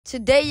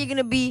Today you're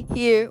gonna be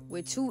here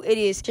with two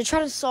idiots to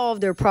try to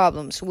solve their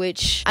problems,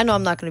 which I know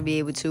I'm not gonna be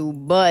able to,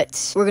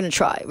 but we're gonna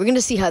try. We're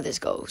gonna see how this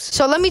goes.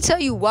 So let me tell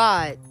you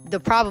why the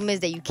problem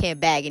is that you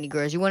can't bag any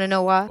girls. You wanna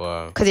know why?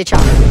 Why? Because you're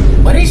chopped.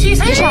 What did she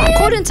say?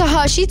 According to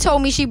her, she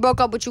told me she broke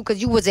up with you because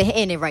you wasn't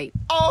hitting it right.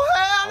 Oh,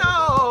 hell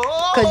no.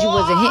 Because you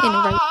wasn't hitting it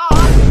right.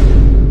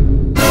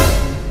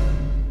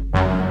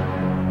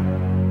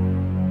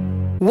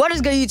 What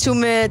is good, YouTube,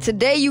 man?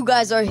 Today you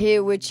guys are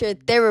here with your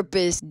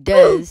therapist,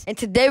 Dez. And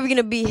today we're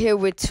gonna be here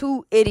with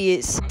two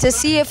idiots to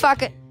see if I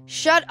can...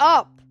 Shut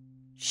up!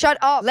 Shut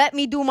up. Let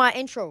me do my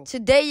intro.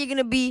 Today you're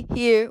gonna be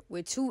here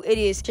with two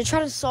idiots to try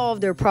to solve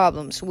their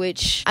problems,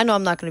 which I know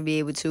I'm not gonna be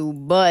able to,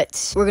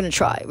 but we're gonna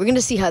try. We're gonna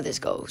see how this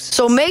goes.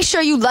 So make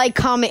sure you like,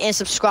 comment, and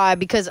subscribe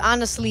because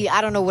honestly, I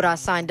don't know what I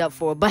signed up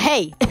for. But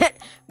hey,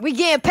 we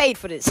getting paid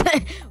for this.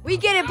 We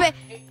getting paid.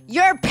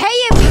 You're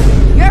paying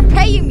me. You're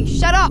paying me.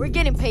 Shut up. We're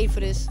getting paid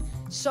for this.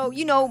 So,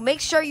 you know, make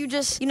sure you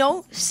just,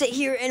 sit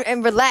here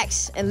and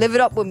relax and live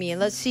it up with me. And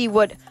let's see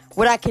what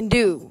I can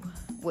do.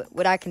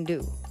 What I can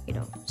do,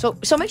 So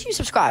make sure you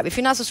subscribe. If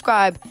you're not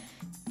subscribed,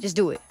 just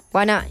do it.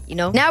 Why not,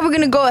 Now we're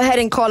going to go ahead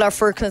and call our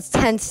first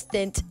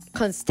contestant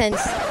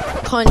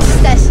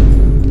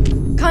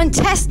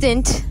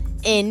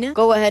in.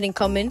 Go ahead and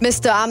come in.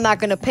 Mr. I'm not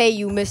going to pay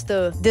you,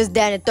 Mr. This,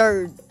 that, and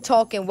third,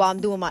 talking while I'm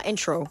doing my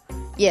intro.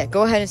 Yeah,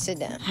 go ahead and sit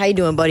down. How you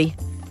doing, buddy?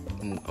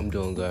 I'm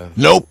doing good.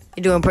 Nope.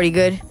 You're doing pretty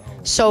good?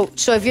 So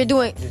if you're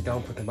doing... Just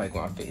don't put the mic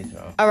on my face,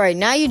 bro. All right,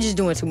 now you're just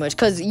doing too much.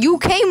 Because you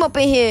came up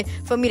in here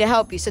for me to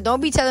help you. So don't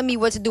be telling me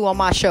what to do on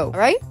my show. All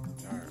right?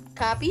 All right.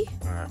 Copy?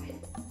 All right.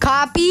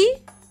 Copy?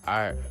 All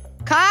right.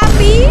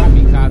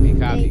 Copy?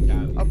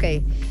 Copy.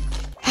 Okay.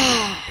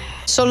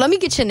 So let me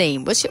get your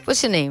name. What's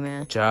your name,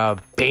 man?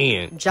 Job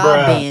Bands.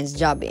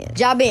 Job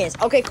bands.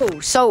 Okay,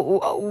 cool. So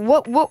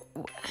what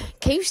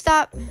can you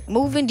stop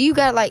moving? Do you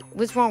got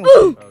what's wrong with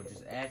you? Bro,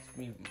 just ask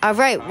me. All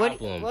right,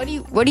 what are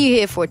you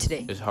here for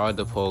today? It's hard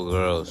to pull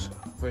girls.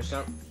 For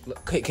some,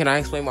 can I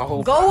explain my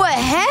whole? Go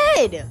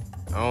ahead.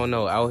 I don't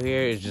know. Out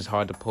here, it's just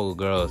hard to pull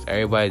girls.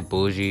 Everybody's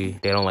bougie.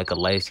 They don't like a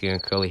light skin,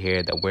 curly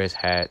hair that wears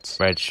hats,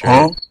 red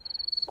shirt,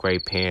 gray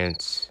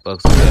pants,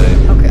 looks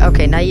good.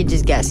 Okay. Now you're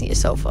just gassing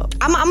yourself up.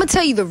 I'm gonna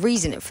tell you the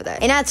reasoning for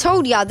that. And I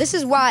told y'all this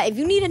is why. If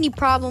you need any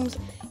problems,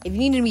 if you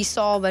need me to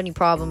solve any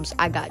problems,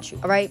 I got you.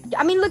 All right.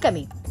 I mean, look at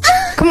me.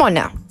 Come on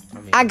now.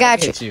 I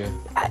got you.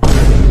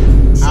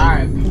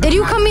 Did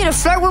you come here to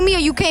flirt with me or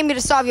you came here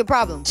to solve your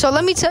problem? So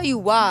let me tell you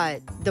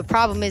why the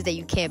problem is that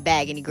you can't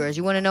bag any girls.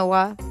 You want to know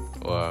why?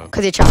 Wow.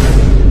 Because you're chopped.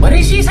 What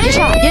did she say?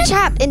 You're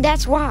chopped, and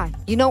that's why.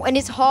 And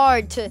it's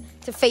hard to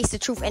face the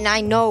truth, and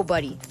I know,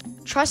 buddy.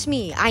 Trust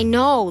me, I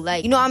know.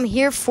 I'm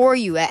here for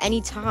you at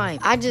any time.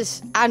 I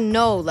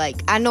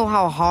know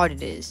how hard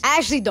it is. I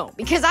actually don't,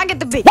 because I get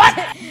the biddies. What?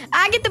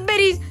 I get the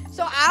biddies,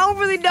 so I don't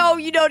really know,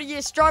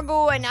 your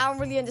struggle, and I don't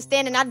really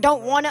understand, and I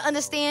don't want to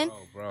understand.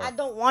 Bro. I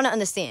don't want to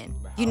understand,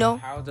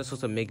 How is that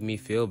supposed to make me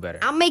feel better?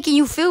 I'm making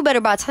you feel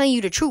better by telling you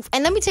the truth.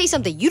 And let me tell you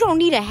something. You don't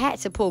need a hat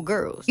to pull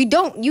girls. You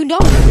don't need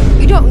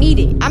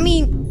it. I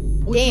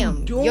mean,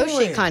 damn, your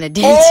shit kind of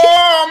dense.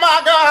 Oh,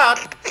 my God.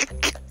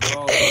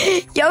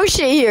 Yo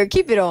shit here.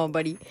 Keep it on,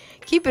 buddy.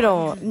 Keep it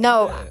on.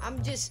 No,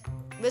 I'm just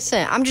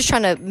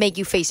trying to make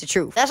you face the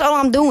truth. That's all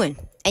I'm doing.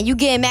 And you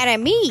getting mad at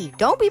me.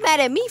 Don't be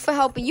mad at me for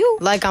helping you.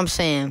 Like I'm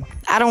saying,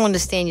 I don't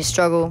understand your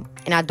struggle,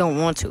 and I don't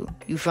want to.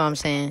 You feel what I'm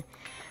saying?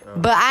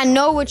 But I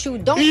know what you...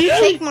 Don't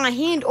take my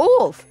hand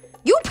off.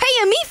 You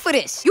paying me for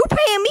this.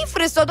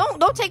 So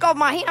don't take off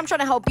my hand. I'm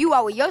trying to help you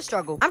out with your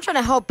struggle. I'm trying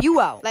to help you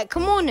out.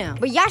 Come on now.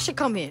 But y'all should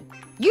come here.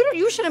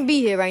 You shouldn't be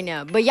here right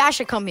now. But y'all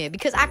should come here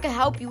because I can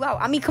help you out.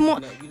 I mean, come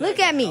on. Look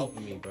at me.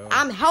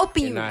 I'm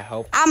helping you. You're not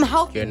helping. I'm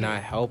helping you. You're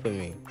not helping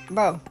me.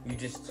 Bro. You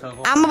just took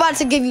I'm about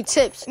to give you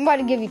tips. I'm about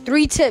to give you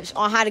 3 tips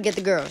on how to get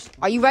the girls.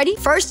 Are you ready?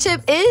 First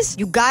tip is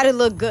you gotta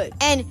look good.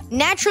 And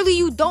naturally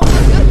you don't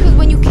look good because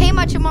when you came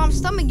out your mom's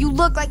stomach, you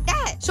look like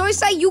that. So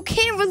it's like you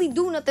can't really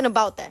do nothing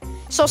about that.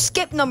 So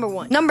skip number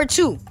 1. Number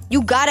 2,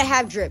 you gotta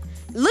have drip.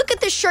 Look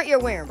at the shirt you're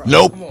wearing, bro.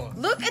 Nope.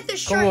 Look at the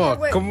shirt you're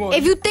wearing. Come on.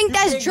 If you think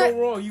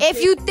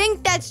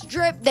that's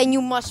drip, then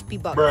you must be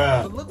bugging.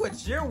 Bruh. Look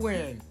what you're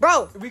wearing.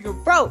 Bro,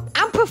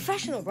 I'm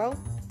professional, bro.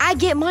 I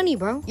get money,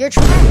 bro. You're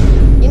trash.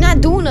 You're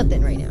not doing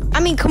nothing right now. I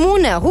mean, come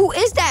on now. Who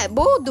is that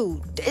bull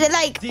dude?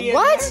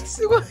 What?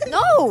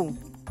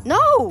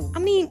 No. I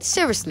mean,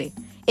 seriously.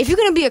 If you're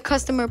gonna be a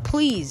customer,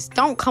 please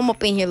don't come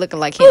up in here looking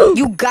like him.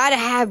 You gotta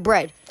have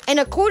bread.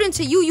 And according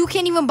to you, you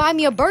can't even buy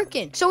me a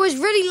Birkin. So it's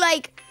really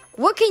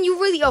what can you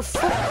really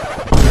afford?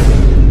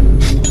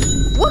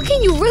 What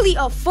can you really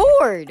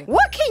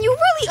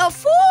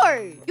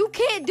afford? You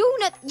can't do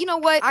nothing. You know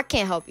what? I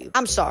can't help you.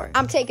 I'm sorry.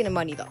 I'm taking the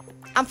money, though.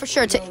 I'm for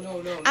sure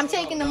I'm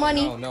taking the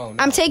money. No.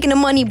 I'm taking the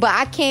money, but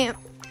I can't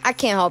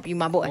help you,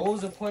 my boy. What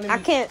was the point of I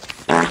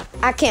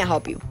can't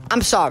help you.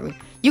 I'm sorry.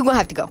 You're going to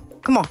have to go.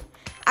 Come on.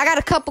 I got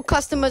a couple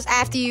customers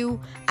after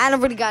you. I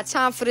don't really got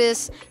time for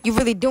this. You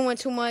really doing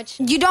too much.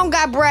 You don't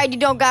got bread. You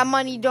don't got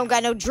money. You don't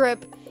got no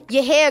drip.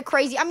 Your hair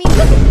crazy. I mean,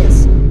 look at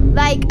this.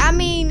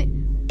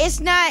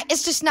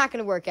 It's just not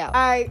gonna work out.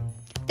 All right.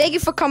 Thank you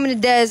for coming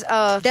to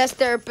Dez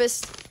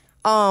therapist.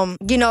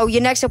 You know,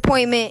 your next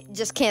appointment,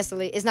 just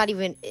cancel it. It's not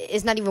even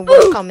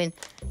worth coming.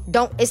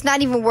 It's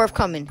not even worth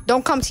coming.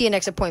 Don't come to your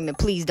next appointment.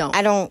 Please don't.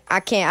 I don't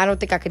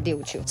think I could deal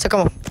with you. So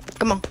come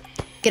on.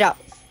 Get out.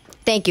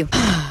 Thank you.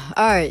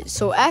 Alright,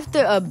 so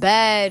after a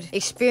bad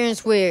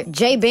experience with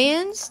Jay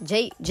get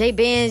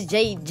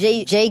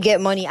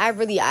money. I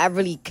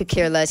really could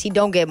care less. He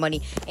don't get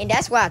money. And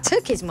that's why I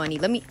took his money.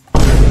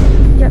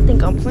 Y'all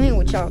think I'm playing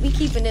with y'all. We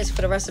keeping this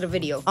for the rest of the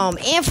video.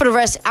 And for the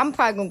rest, I'm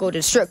probably gonna go to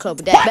the strip club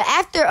with that. But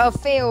after a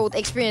failed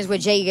experience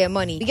with Jay get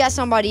money, we got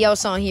somebody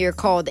else on here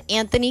called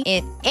Anthony.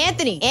 And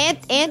Anthony,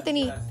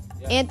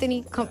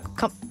 come.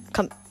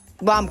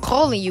 Well, I'm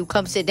calling you.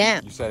 Come sit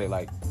down. You said it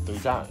like 3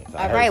 times.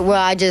 All right.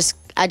 Well, I just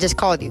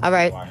called you. All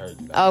right. Oh, I heard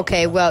you.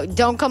 Okay. Well,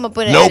 don't come up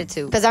with an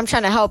attitude, because I'm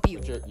trying to help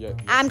you.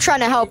 I'm trying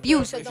to help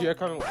you. So what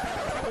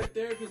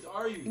therapist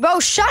are you? Bro,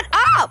 shut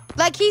up!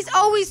 Like, he's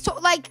always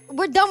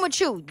we're done with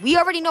you. We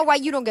already know why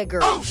you don't get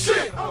girls. Oh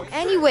shit!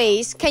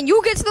 Anyways, can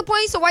you get to the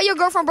point? So why your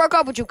girlfriend broke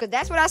up with you? Because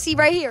that's what I see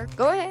right here.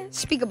 Go ahead,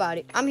 speak about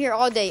it. I'm here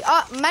all day.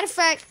 Matter of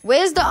fact,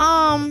 where's the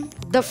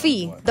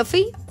fee? The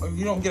fee?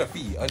 You don't get a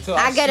fee until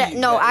I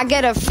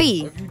get a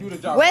fee. If you do the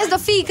job, where's the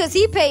fee? Because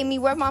he paid me.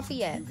 Where's my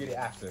fee at? You get it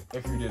after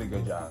if you did a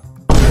good job.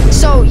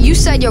 So you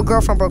said your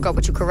girlfriend broke up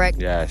with you, correct?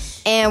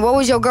 Yes. And what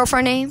was your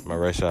girlfriend name?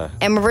 Marissa.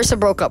 And Marissa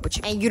broke up with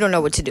you, and you don't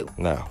know what to do.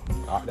 No.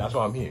 That's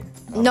why I'm here.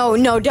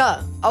 No,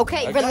 duh.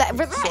 Okay,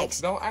 relax.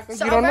 So don't act like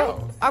you don't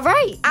know. All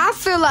right. I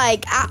feel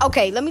like,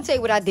 okay, let me tell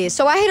you what I did.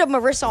 So I hit up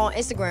Marissa on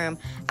Instagram.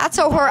 I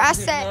told her, I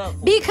said,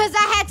 because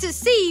I had to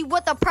see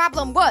what the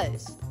problem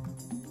was.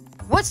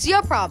 What's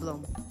your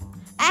problem?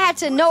 I had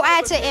to know.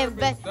 I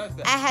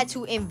had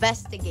to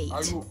investigate.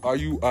 Are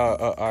you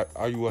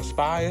a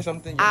spy or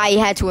something? I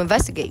had to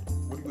investigate.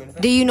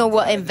 Do you know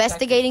what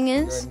investigating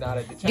is? You're not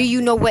a detective. Do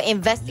you know what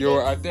investigating?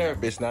 You're a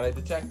therapist, not a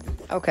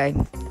detective. Okay.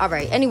 All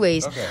right.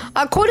 Anyways, okay.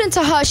 According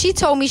to her, she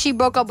told me she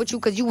broke up with you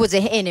because you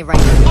wasn't hitting it right.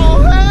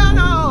 Oh, hell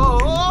no.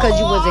 Because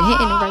you wasn't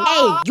hitting it right.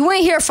 Hey, you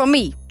ain't hear from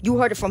me. You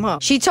heard it from her.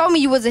 She told me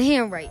you wasn't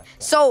hitting right.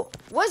 So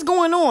what's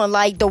going on?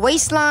 Like the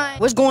waistline?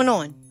 What's going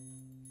on?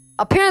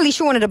 Apparently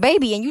she wanted a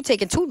baby and you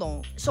taking too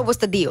long. So what's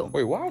the deal?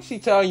 Wait, why is she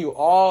telling you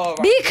all?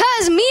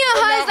 Because me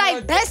and her is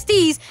like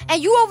besties,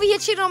 and you over here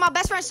cheating on my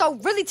best friend. So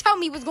really tell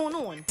me what's going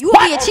on. You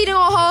over here cheating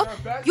on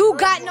her. You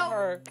got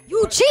no.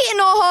 You cheating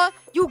on her.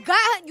 You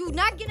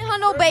not getting her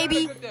no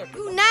baby.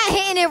 You not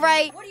hitting it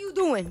right. What are you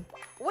doing?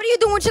 What are you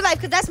doing with your life?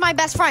 Because that's my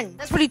best friend.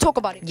 That's what he talk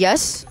about it.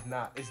 Yes?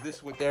 Nah, is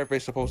this what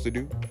therapists supposed to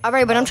do? All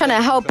right, but I'm trying to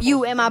help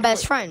you and my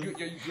best friend.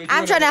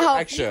 I'm trying to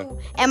help you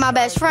and my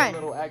best friend.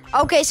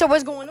 Okay, so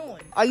what's going on?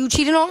 Are you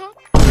cheating on her?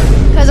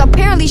 Because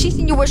apparently she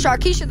seen you with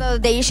Sharkeisha the other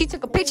day and she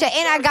took a picture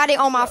and I got it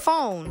on my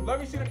phone. Let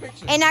me see the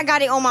picture. And I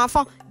got it on my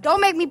phone. Don't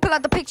make me pull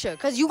out the picture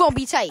because you going to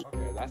be tight.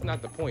 Okay, that's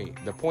not the point.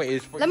 The point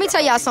is... Let me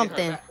tell y'all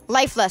something.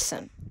 Life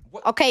lesson.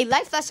 Okay,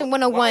 life lesson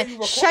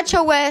 101. Shut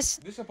your ass.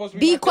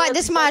 Be quiet.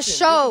 This is my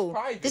show.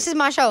 This is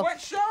my show.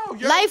 What show?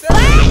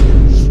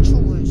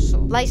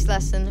 Life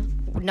lesson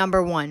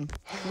number 1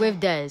 with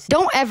Dez.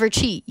 Don't ever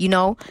cheat, you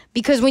know?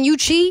 Because when you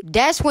cheat,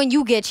 that's when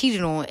you get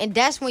cheated on. And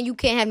that's when you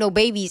can't have no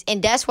babies.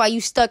 And that's why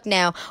you stuck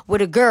now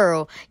with a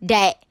girl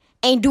that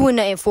ain't doing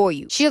nothing for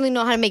you. She only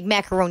know how to make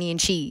macaroni and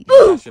cheese.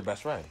 That's your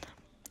best friend.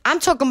 I'm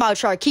talking about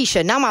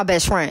Sharkeisha, not my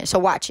best friend. So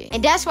watch it.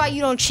 And that's why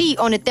you don't cheat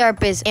on the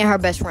therapist and her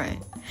best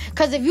friend.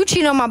 Because if you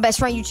cheat on my best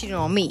friend, you cheating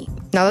on me.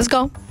 Now, let's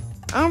go.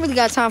 I don't really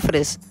got time for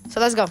this.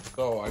 So, let's go.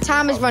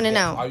 Time is running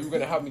out. Are you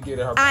going to help me get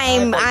her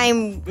back?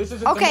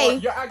 Okay.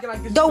 You're acting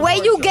like this the way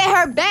you get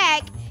her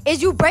back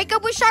is you break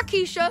up with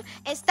Sharkeisha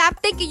and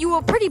stop thinking you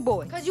a pretty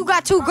boy. Because you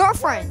got 2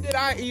 girlfriends. What did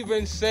I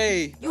even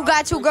say? You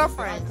got 2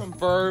 girlfriends.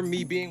 Confirm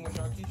me being with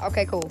Sharkeisha.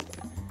 Okay, cool.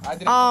 I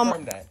didn't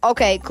confirm that.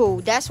 Okay,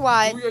 cool. That's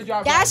why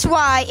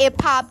it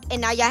popped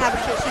and now y'all have a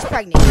kid.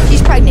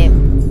 She's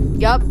pregnant.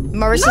 Yup.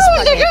 Marissa's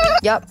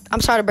pregnant. Yup.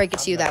 I'm sorry to break it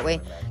to you that way.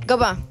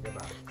 Goodbye.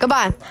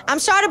 I'm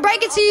sorry to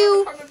break it to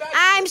you.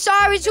 I'm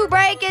sorry to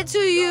break it to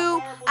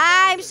you.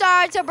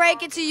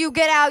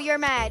 Get out. You're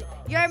mad.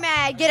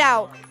 Get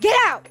out.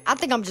 I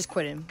think I'm just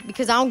quitting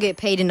because I don't get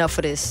paid enough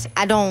for this.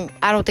 I don't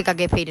think I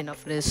get paid enough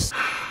for this.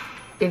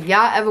 If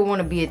y'all ever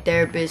want to be a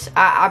therapist,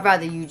 I'd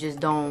rather you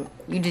just don't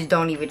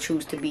even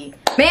choose to be.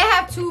 May I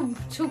have two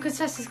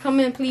contestants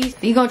come in, please?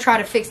 We gonna try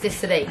to fix this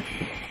today.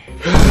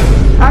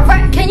 All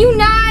right, can you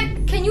not?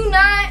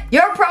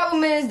 Your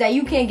problem is that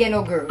you can't get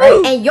no girl,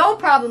 right? And your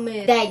problem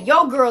is that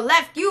your girl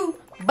left you,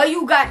 but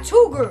you got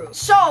 2 girls.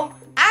 So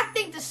I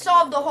think to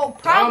solve the whole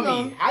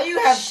problem,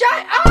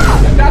 shut up.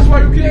 And that's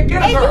why you can't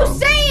get a girl. And you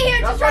sitting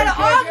here to try to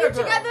argue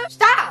together?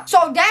 Stop.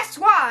 So that's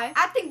why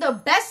I think the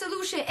best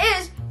solution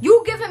is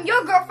you give him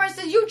your girlfriend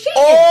since you cheated.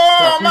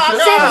 Oh my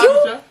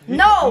God.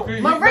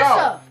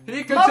 Marissa.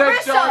 He can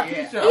take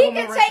Sharkeisha. He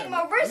can take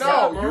Marissa.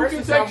 No, you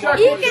can take Sharkeisha.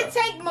 He can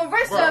take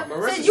Marissa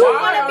since you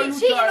want to be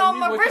cheating on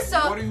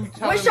Marissa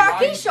with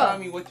Sharkeisha. Tell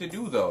me what to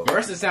do though.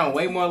 Marissa sound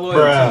way more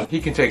loyal.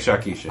 He can take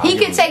Sharkeisha. He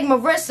can take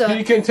Marissa.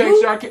 He can take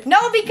Sharkeisha.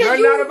 No, because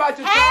you're not about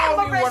to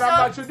tell me what I'm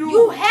about to do.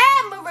 You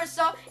had Marissa.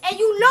 Marissa, and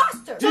you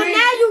lost her. So now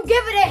you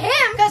give it to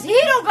him because he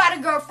don't got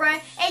a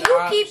girlfriend, and you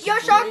keep your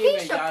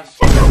Sharkeisha.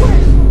 Shut your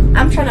words.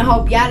 I'm trying to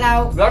help y'all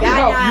out. Let me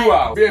help you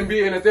out.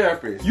 Being a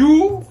therapist.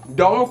 You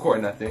don't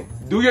record nothing.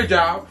 Do your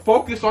job.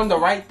 Focus on the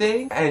right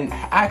thing, and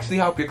actually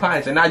help your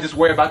clients, and not just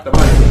worry about the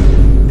money.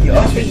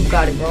 That's where you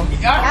got it, bro.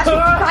 That's where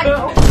you got it,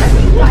 bro.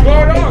 That's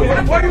where you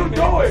got it. What are you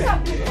doing?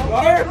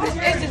 Therapist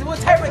is this? What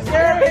type of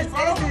therapist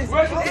is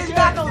this? It's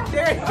not no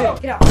therapist. Get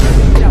out.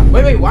 Get out.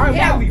 Wait, why am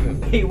Get I out.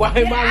 leaving? Hey, why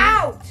Get am I leaving?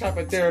 out. What type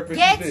of therapist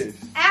Get is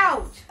this?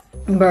 out.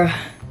 Bruh.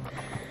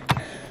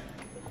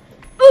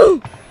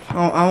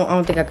 I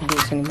don't think I can do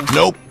this anymore.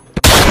 Nope.